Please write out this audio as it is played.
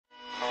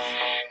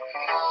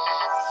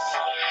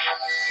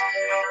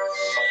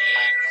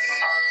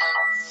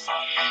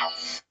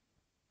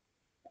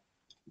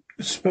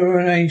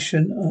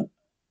Exploration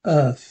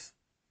Earth.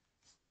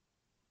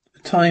 The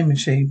Time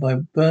Machine by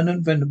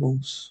Bernard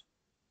Venables.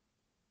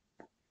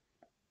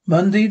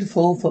 Monday, the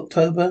 4th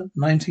October,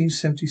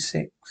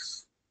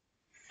 1976.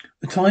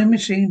 The Time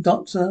Machine,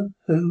 Doctor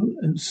Who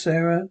and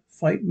Sarah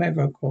fight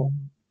Megatron.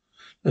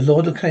 The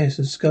Lord of Chaos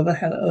discover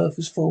how the Earth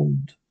is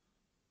formed.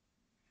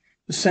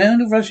 The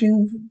sound of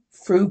rushing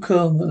through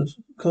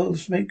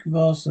cosmic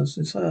vastness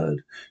is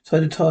heard inside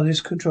the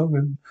TARDIS control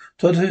room.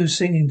 Doctor Who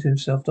singing to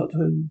himself. Doctor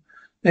Who.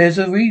 There's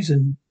a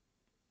reason.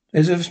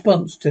 There's a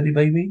response, Teddy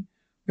baby.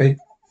 Red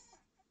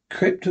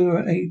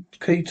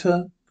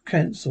Cryptocator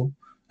cancel.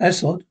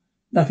 That's odd.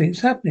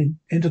 Nothing's happening.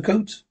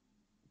 Intercoat.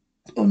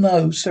 Oh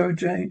no, Sarah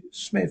J.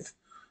 Smith.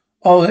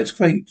 Oh, that's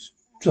great.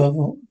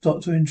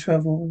 Doctor in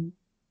trouble.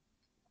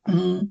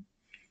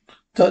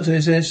 Doctor,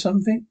 is there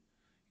something?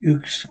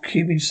 You're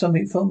keeping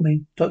something from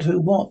me. Doctor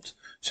Who, what?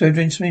 Sarah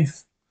Jane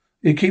Smith.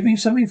 You're keeping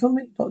something from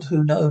me? Doctor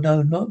Who,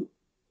 no.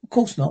 Of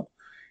course not.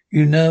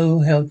 You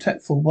know how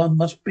tactful one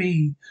must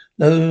be.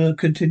 Low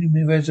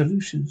continuing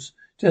resolutions.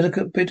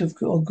 Delicate bit of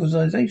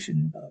organization,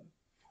 you know.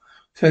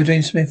 Sarah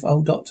Jane Smith,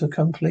 oh doctor,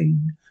 come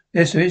clean.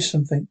 Yes, there is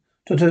something.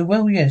 Doctor,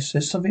 well yes,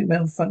 there's something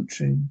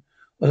malfunctioning.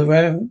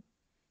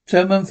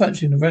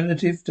 Malfunctioning, a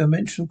relative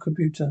dimensional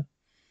computer.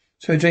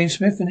 Sarah Jane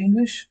Smith in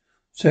English?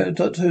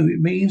 Doctor Who,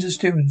 it means the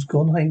steering's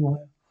gone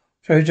haywire.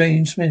 Sarah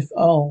Jane Smith,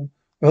 oh,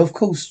 well of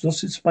course,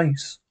 lost in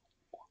space.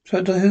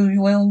 Doctor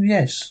Who, well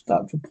yes,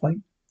 Doctor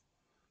Point.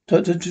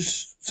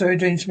 Sarah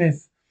Jane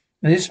Smith,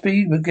 at this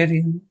speed we're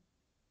getting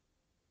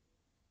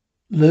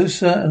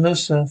looser and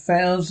looser,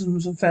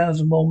 thousands and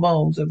thousands more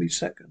miles every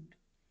second.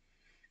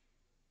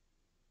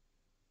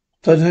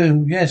 Doctor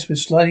Who, yes, we're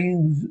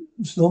sliding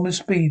with enormous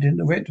speed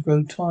into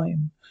retro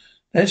time.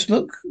 Let's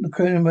look at the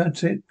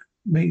chronometric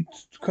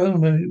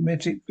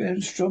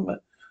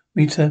instrument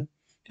meter.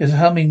 There's a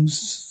humming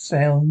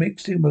sound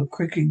mixed in with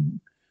crickering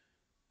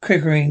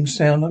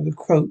sound like a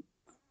croak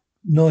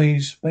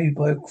noise made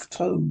by a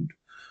toad.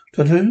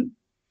 Doctor Who,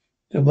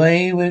 the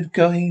way we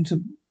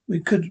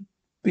could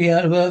be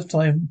out of Earth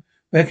time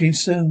reckoning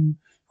soon.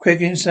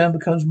 Cracking sound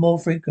becomes more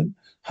frequent.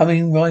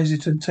 Humming rises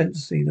to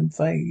intensity, then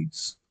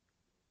fades.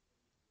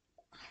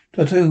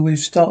 Doctor Who, we've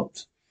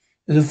stopped.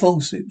 There's a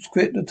force. It's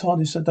gripped the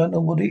TARDIS. I don't know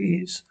what it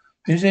is.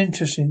 It's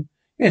interesting.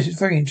 Yes, it's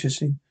very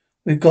interesting.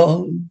 We've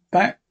gone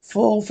back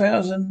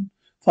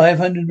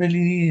 4,500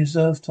 million years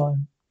Earth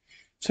time.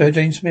 Sarah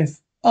Jane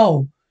Smith.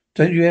 Oh,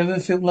 don't you ever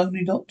feel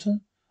lonely, Doctor?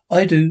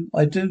 I do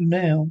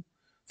now.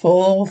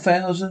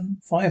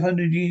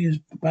 4,500 years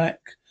back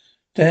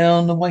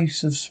down the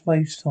waste of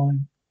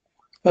space-time.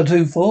 But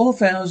to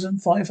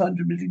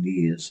 4,500 million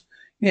years.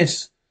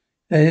 Yes,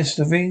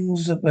 the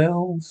rings a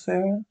bell,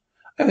 Sarah.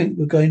 I think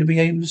we're going to be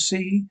able to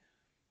see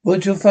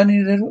what your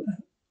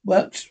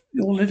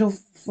little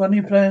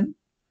funny planet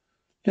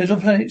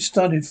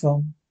started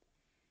from.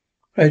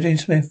 Jane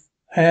Smith.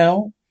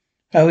 How?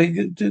 How are we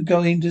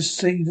going to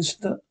see the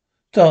start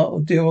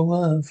of dear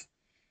old Earth?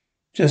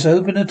 Just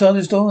open the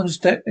TARDIS door and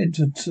step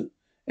into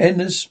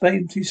endless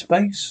empty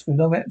space with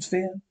no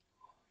atmosphere.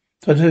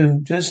 But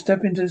who? Just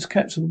step into this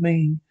capsule with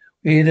me.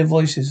 We hear their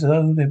voices as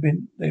though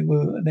they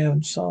were now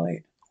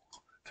inside.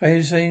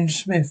 Jane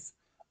Smith.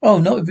 Oh,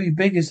 not very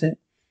big, is it?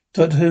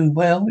 Doctor Who.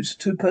 Well, it's a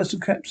two-person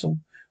capsule.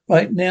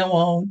 Right now,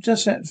 I'll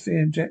just atmosphere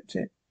inject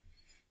it.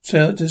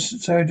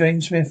 Sarah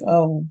Jane Smith.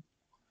 Oh,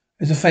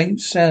 there's a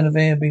faint sound of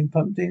air being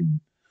pumped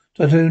in.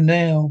 Doctor Who.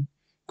 Now,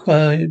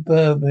 quiet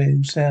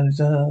burbling sound is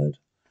heard.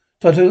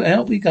 Doctor Who.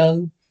 Out we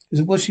go.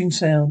 There's a whooshing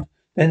sound.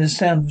 Then the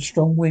sound of a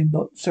strong wind.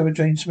 Sarah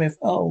Jane Smith.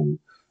 Oh,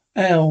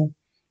 ow.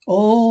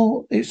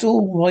 Oh, it's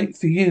all right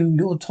for you.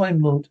 You're a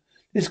Time Lord.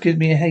 This gives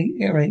me a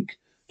earache.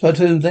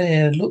 Doctor Who.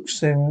 There. Look,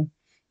 Sarah.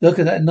 Look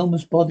at that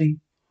enormous body.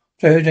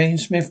 Sarah Jane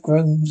Smith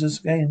groans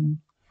again.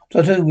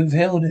 Doctor Who, we've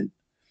held it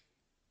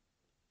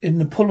in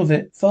the pull of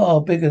it,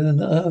 far bigger than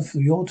the Earth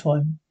of your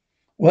time.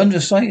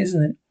 Wondrous sight,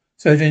 isn't it?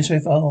 Sarah Jane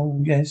Smith, oh,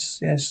 yes.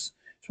 It's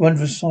a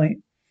wondrous sight.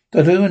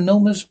 Doctor Who,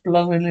 enormous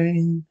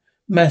blowing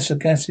mass of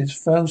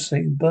gases,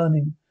 pulsating,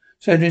 burning.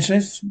 Sarah Jane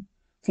Smith,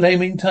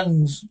 flaming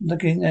tongues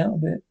looking out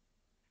of it.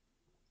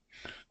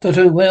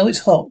 Doctor Who, well, it's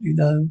hot, you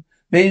know.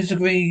 Millions of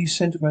degrees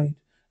centigrade.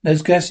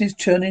 There's gases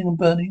churning and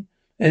burning.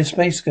 There's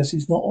space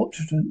gases, no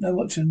oxygen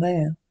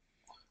there.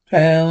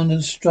 Down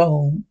and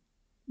strong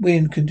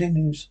wind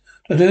continues.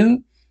 Doctor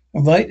Who,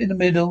 and right in the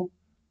middle,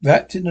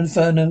 wrapped in the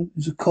inferno,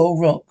 is a coral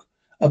rock,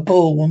 a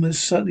ball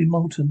almost certainly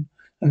molten,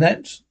 and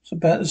that's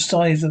about the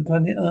size of the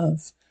planet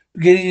Earth.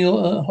 Beginning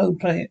your whole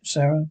planet,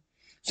 Sarah.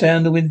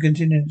 Sound the wind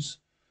continues.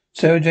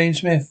 Sarah Jane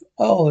Smith.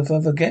 Oh, if I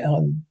ever get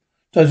home.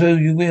 Doctor Who,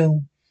 you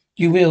will.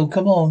 You will.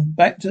 Come on,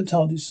 back to the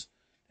TARDIS.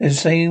 There's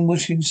the same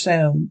whooshing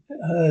sound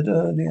heard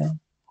earlier.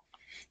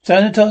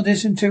 Sound of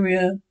TARDIS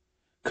interior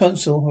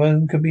console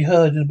home can be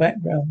heard in the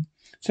background.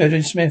 Sarah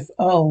Jane Smith.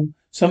 Oh,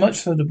 so much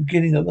for the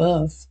beginning of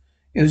Earth.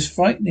 It was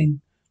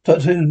frightening.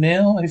 Doctor Who,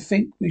 now I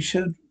think we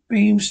should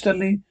beam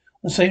steadily on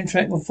the same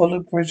track and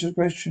follow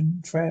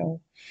progression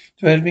trail.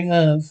 Developing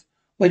Earth.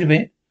 Wait a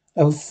bit.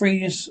 That will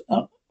free us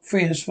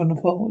from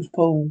the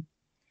pole.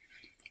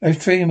 A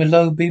stream with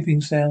low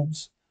beeping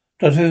sounds.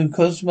 Doctor Who,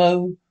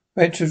 Cosmo,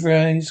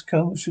 retrogrades,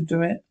 should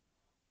do it.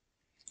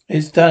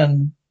 It's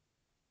done.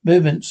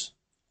 Movements.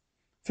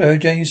 Sarah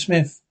Jane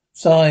Smith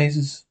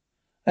sighs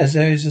as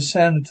there is a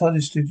sound of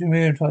TARDIS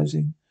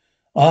demilitarizing.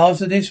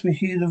 After this, we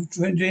hear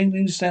the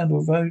jingling sound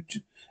of a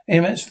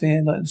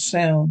atmosphere like the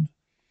sound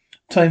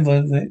time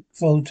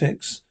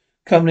vortex,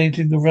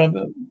 culminating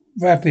the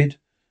rapid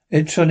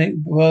electronic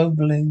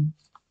rumbling.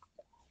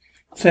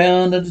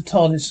 Sound of the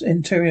TARDIS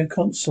interior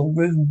console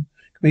room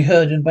can be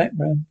heard in the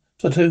background.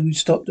 Doctor Who, we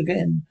stopped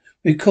again.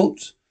 We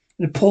caught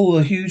in the pull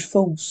of a huge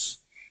force.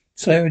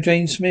 Sarah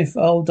Jane Smith,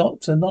 oh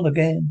Doctor, not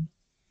again.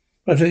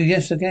 Doctor Who,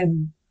 yes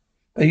again.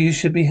 But you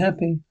should be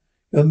happy.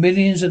 You're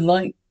millions of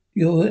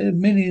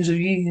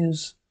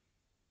years.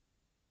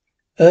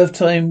 Earth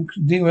time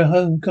nearer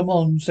home. Come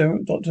on,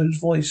 Sarah, Doctor Who's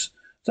voice.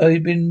 So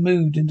he'd been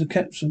moved into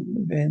capsule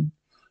again.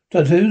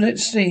 Doctor Who,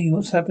 let's see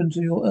what's happened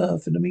to your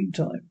Earth in the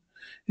meantime.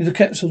 In the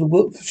capsule, the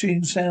whoop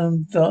machine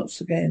sound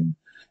starts again.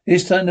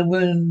 This time the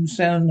wind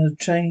sound has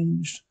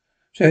changed.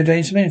 Sarah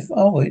Jane Smith,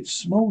 oh, it's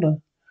smaller.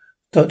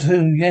 Doctor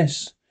Who,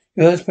 yes.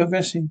 Your Earth's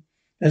progressing.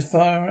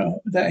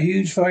 That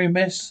huge fiery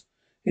mess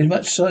is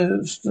much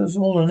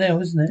smaller now,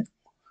 isn't it?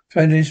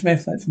 Sarah Jane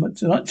Smith, that's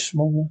much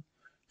smaller.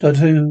 Doctor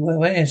Who,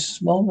 well, yes,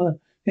 smaller.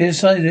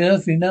 Inside the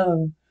Earth, we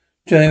know.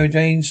 Sarah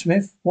Jane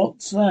Smith,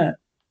 what's that?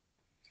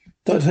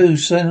 Doctor Who,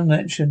 sudden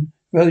action,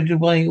 eroded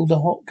away all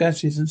the hot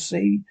gases and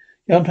sea.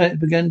 The young planet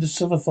began to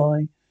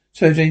solidify.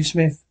 Sarah Jane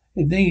Smith,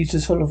 it needs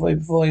to solidify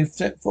before I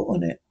step foot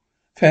on it.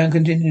 Found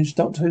continues.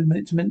 Doctor Who,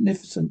 it's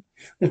magnificent.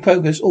 With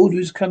progress, order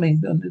is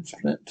coming on this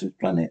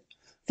planet.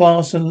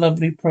 Vast and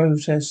lovely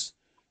process.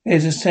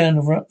 There's a sound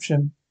of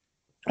eruption.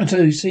 Doctor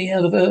Who, see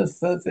how the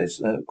surface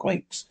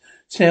quakes.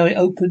 See how it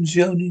opens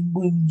yawning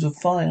wounds of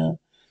fire.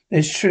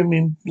 There's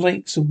shimmering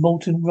lakes of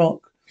molten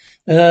rock.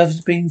 The earth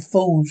has been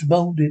forged,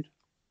 moulded.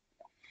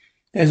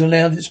 There's a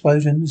loud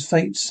explosion. There's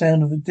faint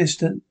sound of a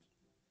distant,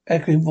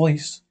 echoing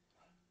voice.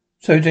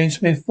 Sarah Jane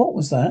Smith, what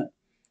was that?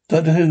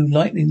 Doctor Who,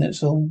 lightning,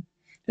 that's all.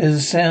 There's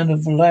a sound of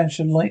a flash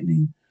of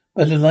lightning,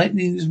 but the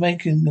lightning is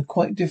making a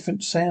quite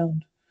different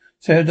sound.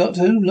 Sarah,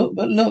 Doctor Who, look,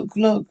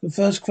 the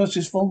first cross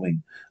is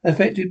forming.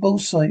 Affected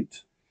both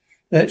sight.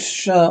 That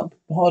sharp,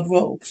 hard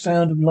rock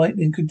sound of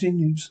lightning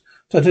continues.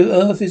 Doctor Who,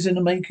 Earth is in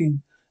the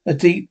making. A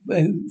deep,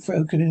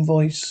 broken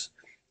voice.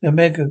 The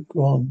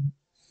Megagron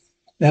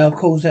now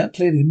calls out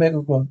clearly,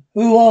 Megagron,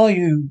 who are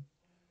you?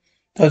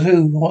 Doctor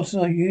Who, what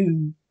are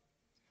you?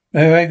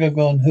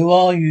 Megagron, who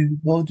are you?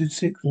 Mordred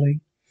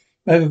sickly.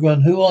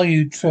 Megagron, who are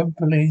you?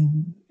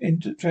 Trampling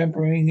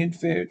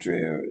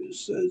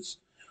inferiors.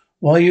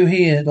 Why are you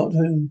here, Doctor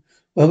Who?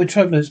 Well, we're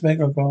travellers,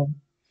 Megagron.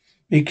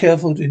 Be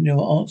careful in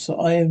your answer.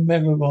 I am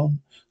Megagron,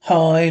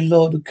 High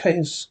Lord of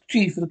Chaos,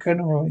 Chief of the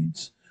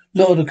Canoroids,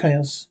 Lord of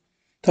Chaos.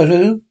 Doctor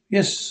Who?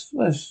 Yes,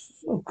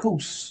 of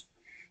course.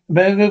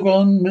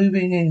 Megagron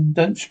moving in.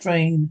 Don't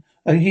strain.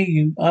 I hear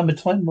you. I'm a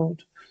Time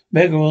Lord.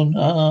 Megagron,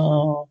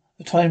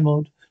 a Time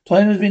Lord.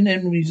 Time has been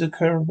enemies of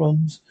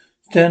Carabrons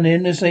down the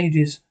endless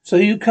ages. So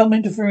you come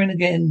interfering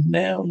again.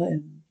 Now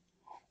then.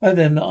 Oh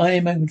then, I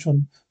am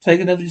Megatron.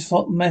 Taken over this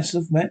mass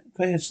of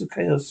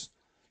chaos.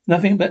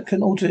 Nothing that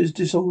can alter its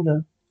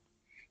disorder.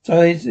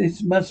 So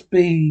it must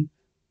be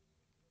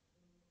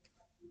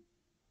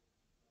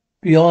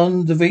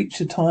beyond the reach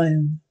of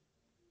time.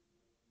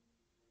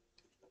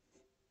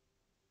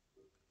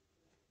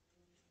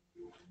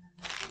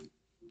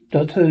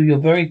 Doctor Who, you're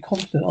very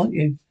confident, aren't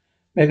you,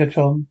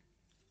 Megatron?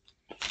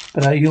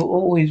 But you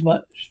always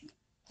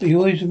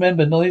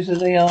remember, noisy as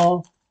they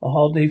are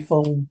hardly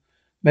fall.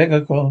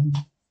 Megatron,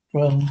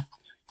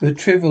 you're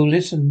trivial,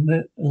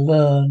 listen,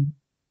 learn.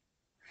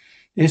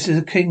 This is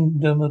a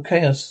kingdom of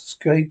chaos,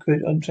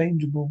 sacred,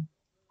 unchangeable.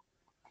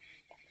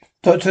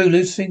 Doctor Who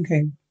loses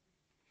thinking.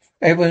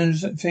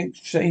 Everyone's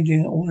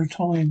changing all the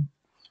time.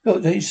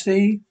 Look, they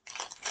see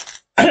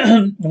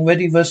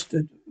already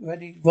rusted,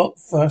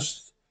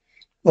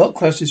 rock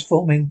crust is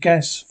forming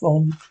gas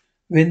formed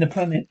within the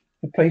planet,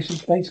 replacing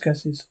space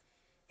gases.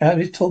 Out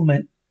of its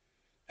torment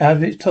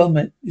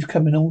is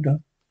coming order.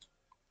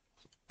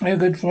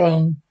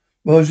 Megatron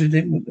roars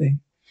indignantly.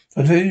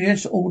 Doctor Who,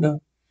 yes,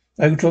 order.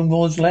 Megatron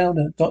roars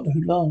louder. Doctor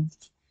Who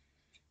laughs.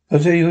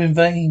 Doctor Who, in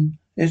vain.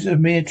 This is a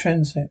mere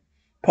transit.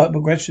 Part of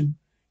progression.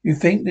 You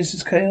think this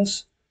is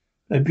chaos?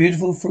 A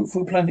beautiful,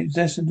 fruitful planet is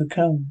destined to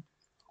come.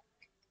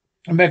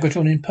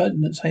 Megatron,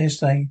 impertinence,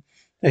 hearsay.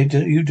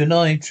 You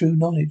deny true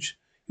knowledge.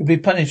 You'll be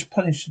punished.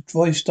 The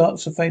voice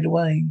starts to fade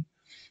away.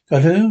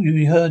 Doctor Who,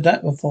 you heard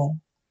that before.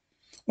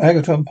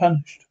 Megatron,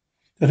 punished.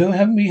 Doctor Who,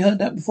 haven't we heard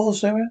that before,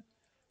 Sarah?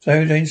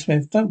 Sarah Jane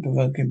Smith, don't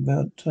provoke him,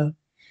 but,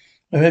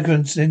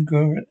 Megatron's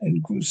ingrainus.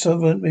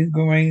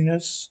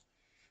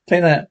 Say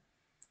that.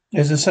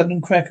 There's a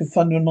sudden crack of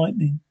thunder and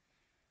lightning.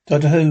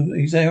 Doctor Who,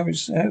 he's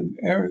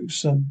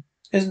Erickson,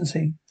 isn't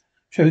he?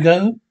 Shall we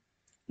go?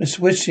 The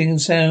swishing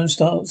sound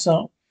starts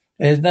up.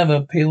 There's another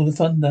peal of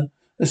thunder.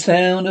 The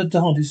sound of the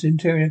TARDIS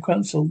interior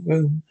console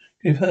room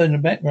can be heard in the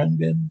background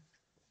again.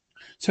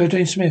 Sarah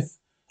Jane Smith.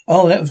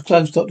 Oh, that was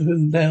close, Doctor Who.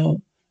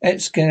 Now,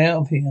 let's get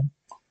out of here.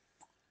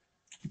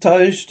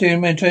 Tired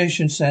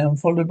meditation sound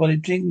followed by the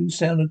jingling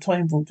sound of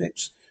time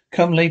vortex,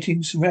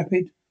 accumulating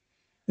rapid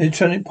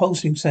electronic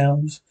pulsing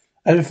sounds.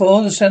 As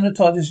before, the sound of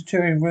TARDIS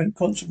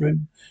concert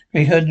room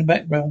can be heard in the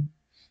background.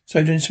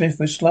 Sojourner Smith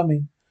was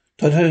slumming.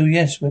 Doctor Who,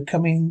 yes, we're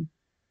coming.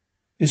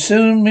 It's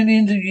soon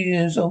millions of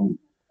years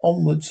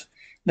onwards.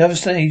 Another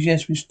stage,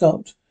 yes, we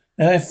stopped.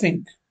 Now I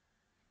think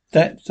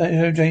that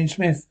Jane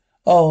Smith.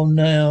 Oh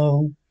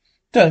no.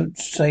 Don't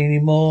say any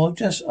more.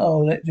 Just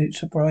let it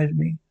surprise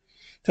me.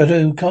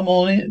 Doctor Who, come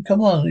on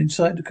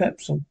inside the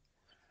capsule.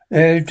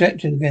 They're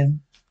ejected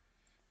again.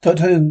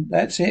 Doctor Who,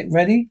 that's it,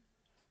 ready?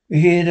 We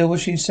hear the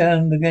whooshing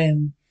sound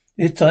again.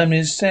 This time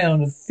there's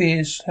sound of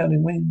fierce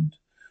howling wind.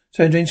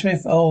 So Jane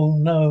Smith, oh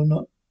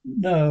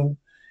no.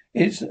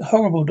 It's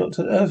horrible,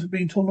 Doctor. The Earth is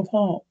being torn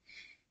apart.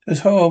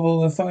 It's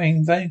horrible,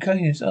 firing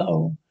volcanoes.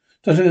 Oh,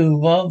 Doctor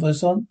Who,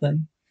 marvelous, aren't they?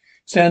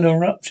 Sound of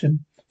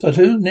eruption.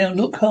 Doctor Who, now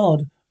look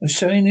hard. I'm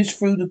showing this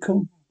through the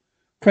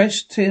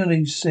compressed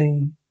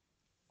Teal'c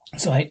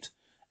sight.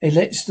 It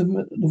lets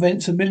the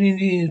events a million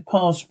years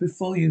pass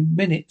before you.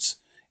 Minutes.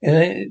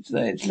 It's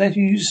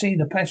letting you see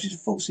the passage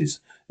of forces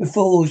that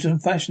forged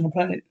and fashioned the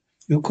planet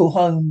you'll call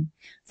home.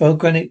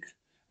 Volcanic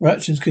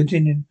eruptions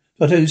continue.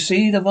 But who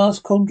see the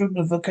vast cauldron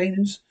of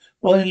volcanoes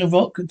boiling the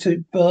rock until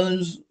it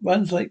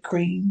runs like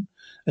cream,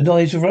 and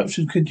these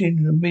eruptions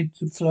continue amid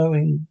the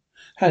flowing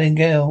howling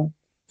gale.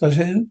 But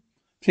who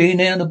see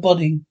now the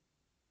body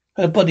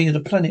of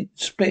the planet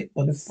split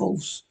by the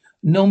force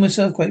enormous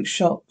earthquake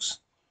shocks.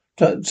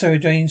 Sarah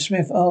Jane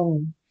Smith,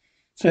 oh.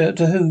 To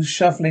who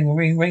shuffling and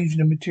rearranging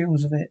the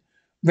materials of it,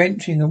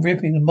 wrenching and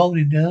ripping and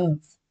moulding the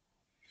earth.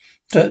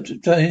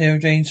 Sarah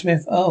Jane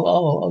Smith,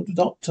 oh,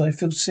 doctor, I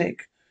feel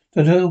sick.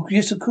 Doctor Who,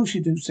 yes, of course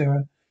you do,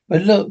 Sarah.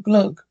 But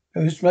look,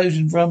 an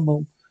explosion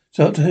rumble.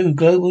 Doctor Who,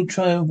 global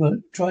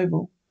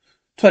tidal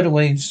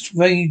waves,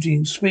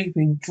 raging,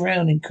 sweeping,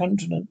 drowning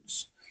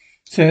continents.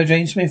 Sarah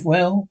Jane Smith,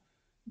 well,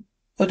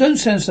 don't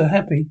sound so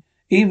happy.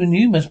 Even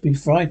you must be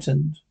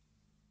frightened.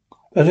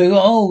 Doctor Who,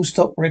 oh,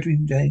 stop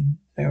redding, Jane,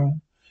 Sarah.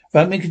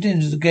 Rattling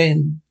continues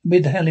again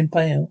amid the howling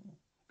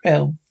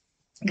gale.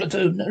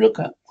 Look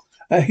up.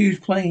 A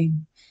huge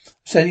plane.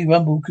 Steady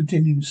rumble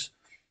continues.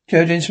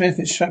 Jane Smith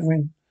is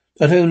shuddering.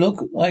 Doctor Who,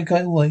 look like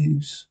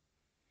always.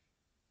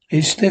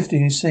 It's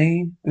lifting, you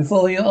see.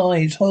 Before your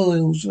eyes,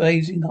 hills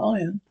raising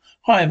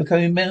higher,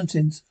 becoming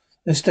mountains.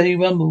 A steady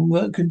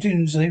rumble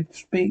continues as they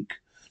speak.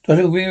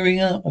 Doctor Who rearing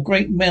up. A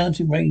great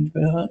mountain range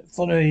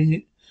following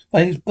it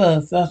by its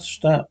birth,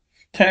 thrust up,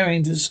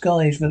 towering to the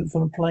skies from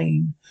the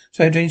plane.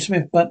 So Jane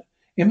Smith, but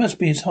it must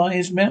be as high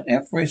as Mount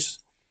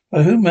Everest.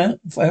 But who Mount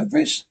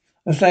Everest?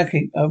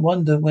 I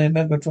wonder where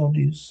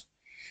Megatron is.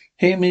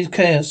 Him is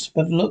chaos,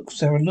 but look,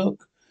 Sarah,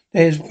 look.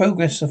 There's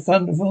progress, a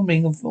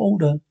forming of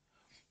order.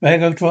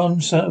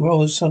 Megatron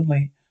roars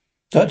suddenly.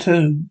 Doctor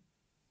Who.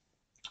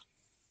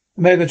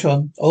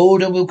 Megatron.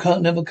 Order will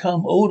never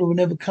come. Order will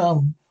never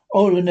come.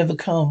 Order will never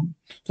come.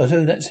 Doctor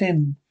Who, that's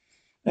him.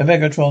 And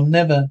Megatron,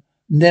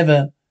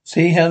 never.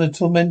 See how the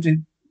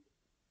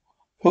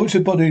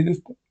tortured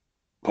body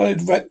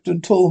is wrecked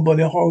and torn by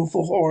the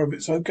horrible horror of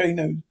its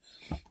volcanoes,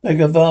 like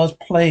a vast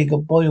plague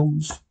of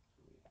boils.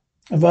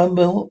 A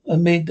rumble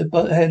amid the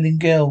howling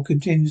gale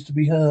continues to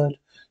be heard.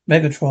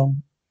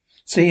 Megatron.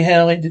 See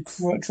how it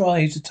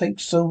tries to take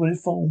solar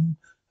form.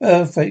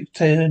 Earthquakes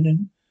turn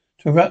into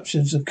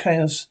eruptions of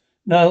chaos.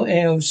 No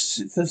air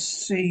for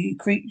sea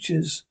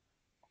creatures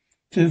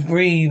to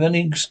breathe.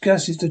 Only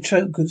gases to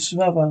choke and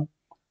smother.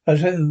 But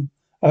who?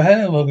 Oh,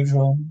 hello,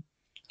 Megatron.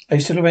 Are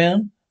you still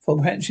around? Thought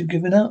perhaps you've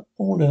given up.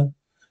 Order.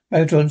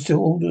 Megatron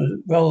still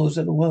rolls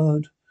at the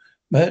word.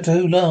 Doctor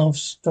Who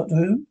laughs. Doctor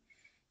Who?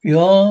 If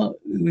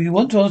you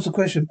want to ask a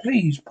question,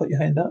 please put your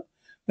hand up.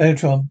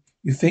 Megatron,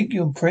 you think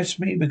you impress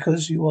me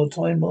because you are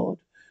Time Lord?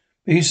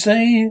 But you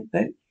say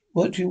that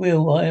what you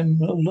will. I am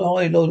the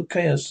High Lord of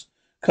Chaos.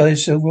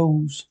 Chaos so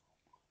rules.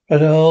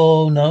 But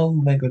oh no,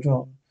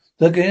 Megatron.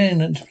 Look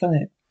again at the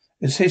planet.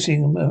 It's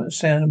hissing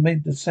sound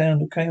amid the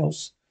sound of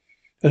chaos.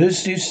 But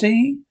as you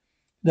see,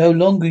 no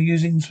longer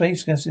using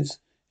space gases,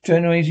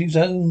 generating its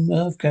own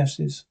earth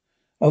gases.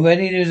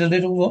 Already there is a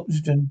little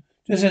oxygen,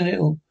 just a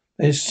little.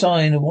 There's a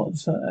sign of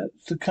what's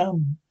to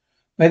come.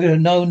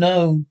 Megatron,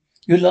 no,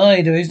 you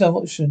lie. There is no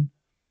oxygen.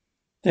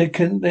 There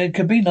can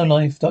be no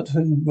life. Doctor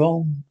Who,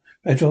 wrong.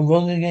 Megatron,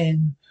 wrong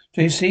again.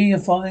 Do you see a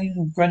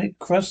fine granite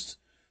crust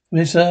from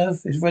this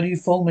earth is ready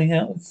forming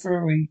out of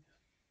fury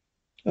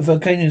of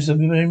volcanoes that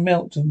will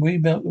melt and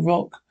remelt the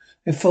rock.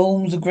 It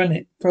forms the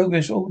granite.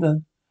 Progress,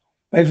 order.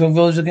 Megatron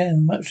rose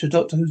again, much to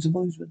Doctor Who's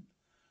amusement.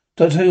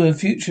 Doctor Who, the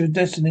future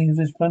destiny of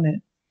this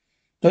planet.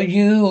 Not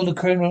you or the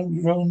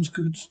Chronons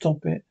could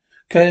stop it.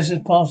 Chaos is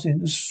passing.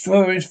 The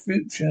destroyer's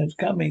future is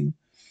coming.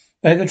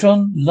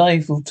 Megatron,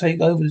 life will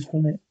take over this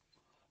planet.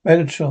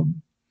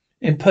 Megatron,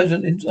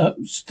 impotent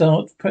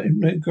upstart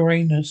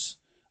Uranus.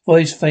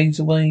 Voice fades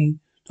away.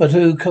 Doctor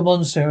Who, come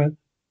on, Sarah.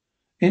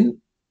 Into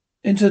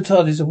the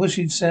TARDIS, a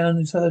whooshing sound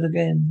is heard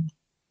again.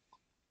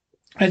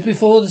 As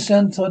before, the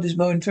sound of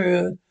TARDIS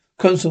interior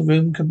console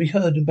room can be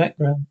heard in the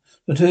background.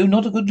 Doctor Who,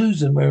 not a good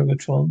loser,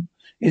 Megatron.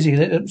 Izzy,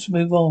 let's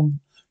move on.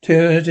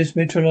 Terror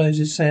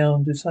dismaterializes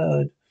sound is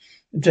heard.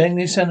 The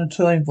jangling sound of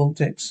time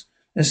vortex.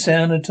 The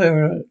sound of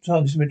terror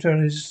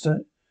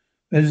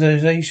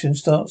visualization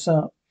starts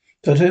up.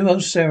 Tattoo, oh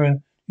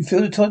Sarah, you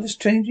feel the tide is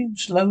changing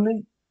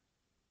slowly?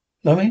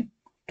 Slowly?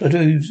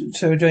 Tattoo,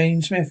 Sarah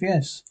Jane Smith,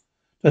 yes.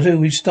 Tattoo,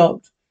 we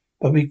stopped,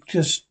 but we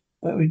just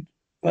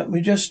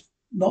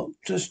not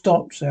just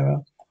stopped,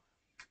 Sarah.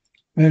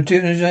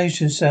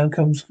 Materialization sound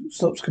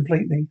stops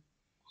completely.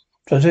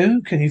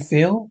 Tattoo, can you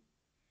feel?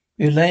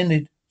 You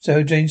landed.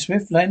 Sarah Jane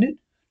Smith landed?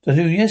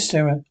 Tattoo, yes,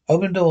 Sarah.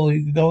 Open door,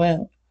 you can go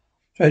out.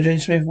 Sarah Jane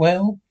Smith,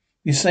 well,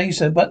 you say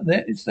so, but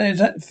there's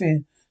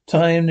atmosphere.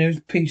 Time, there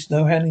is peace,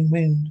 no howling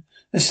wind.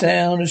 The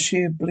sound of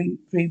sheer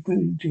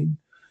breathing.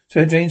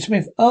 Sarah Jane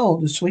Smith,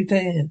 oh, the sweet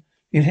air.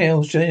 It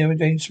hails Sarah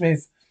Jane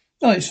Smith.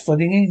 Oh, it's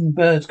flooding in.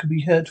 Birds can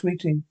be heard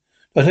tweeting.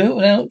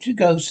 Tattoo, out you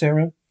go,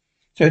 Sarah.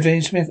 Sarah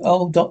Jane Smith,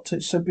 oh, Doctor,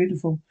 it's so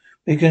beautiful.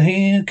 We can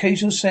hear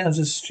occasional sounds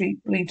of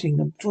sheep bleating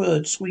and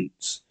bird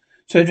sweets.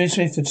 Sarah Jane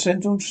Smith, the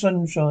central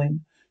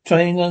sunshine,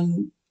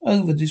 shining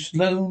over this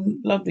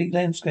lone, lovely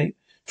landscape.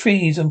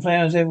 Trees and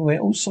flowers everywhere,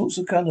 all sorts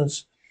of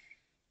colours.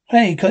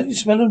 Hey, can't you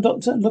smell them,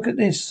 Doctor? Look at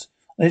this.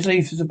 On his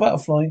leaf is a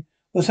butterfly.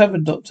 What's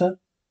happened, Doctor?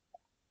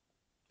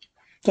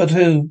 Doctor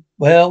Who?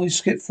 Well, we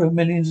skipped through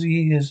millions of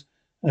years,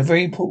 and a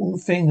very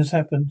important thing has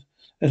happened.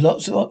 There's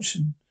lots of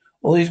options.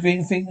 All these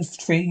green things,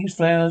 trees,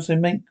 flowers, they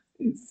make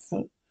it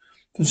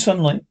from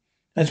sunlight.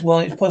 That's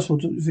why it's possible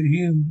for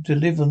you to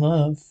live on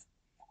Earth.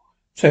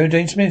 Sarah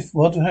Jane Smith,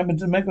 what happened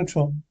to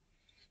Megatron?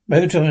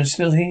 Megatron is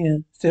still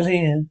here, still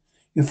here.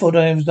 You thought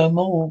I was no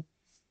more.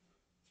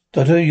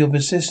 Doctor, you're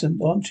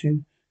persistent, aren't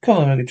you? Come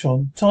on,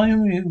 Megatron.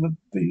 Time for you to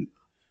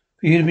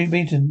be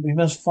beaten. We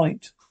must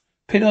fight.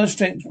 Pit our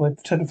strength by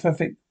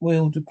telepathic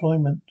wheel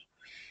deployment.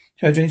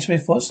 Sarah Jane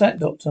Smith, what's that,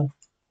 Doctor?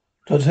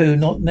 Doctor Who,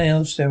 not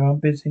now, Sarah, I'm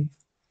busy.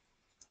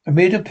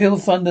 Amid a peal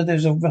of thunder,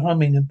 there's a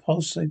humming and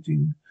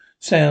pulsating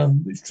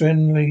sound, which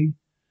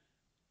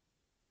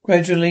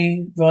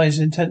gradually rises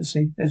in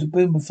intensity. There's a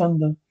boom of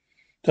thunder.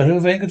 Doctor Who,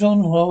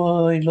 Megatron,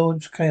 oh,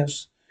 Lord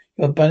Chaos,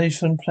 you are banished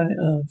from planet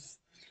Earth.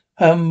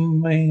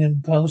 Humming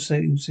and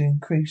pulsating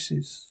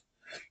increases.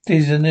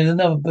 There's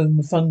another boom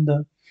of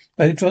thunder.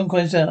 Megatron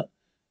cries out.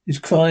 His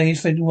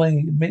cries fade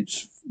away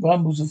amidst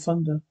rumbles of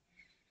thunder.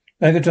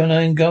 Megatron,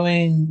 I am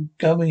going.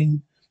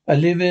 I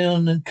live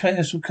in and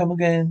chaos will come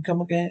again.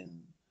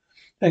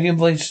 Again,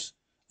 voice,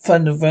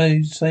 thunder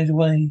fades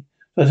away.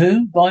 But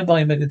who?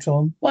 Bye-bye,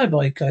 Megatron.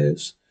 Bye-bye,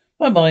 chaos.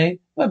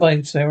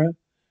 Bye-bye, Sarah.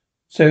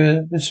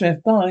 Sarah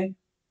Smith, bye.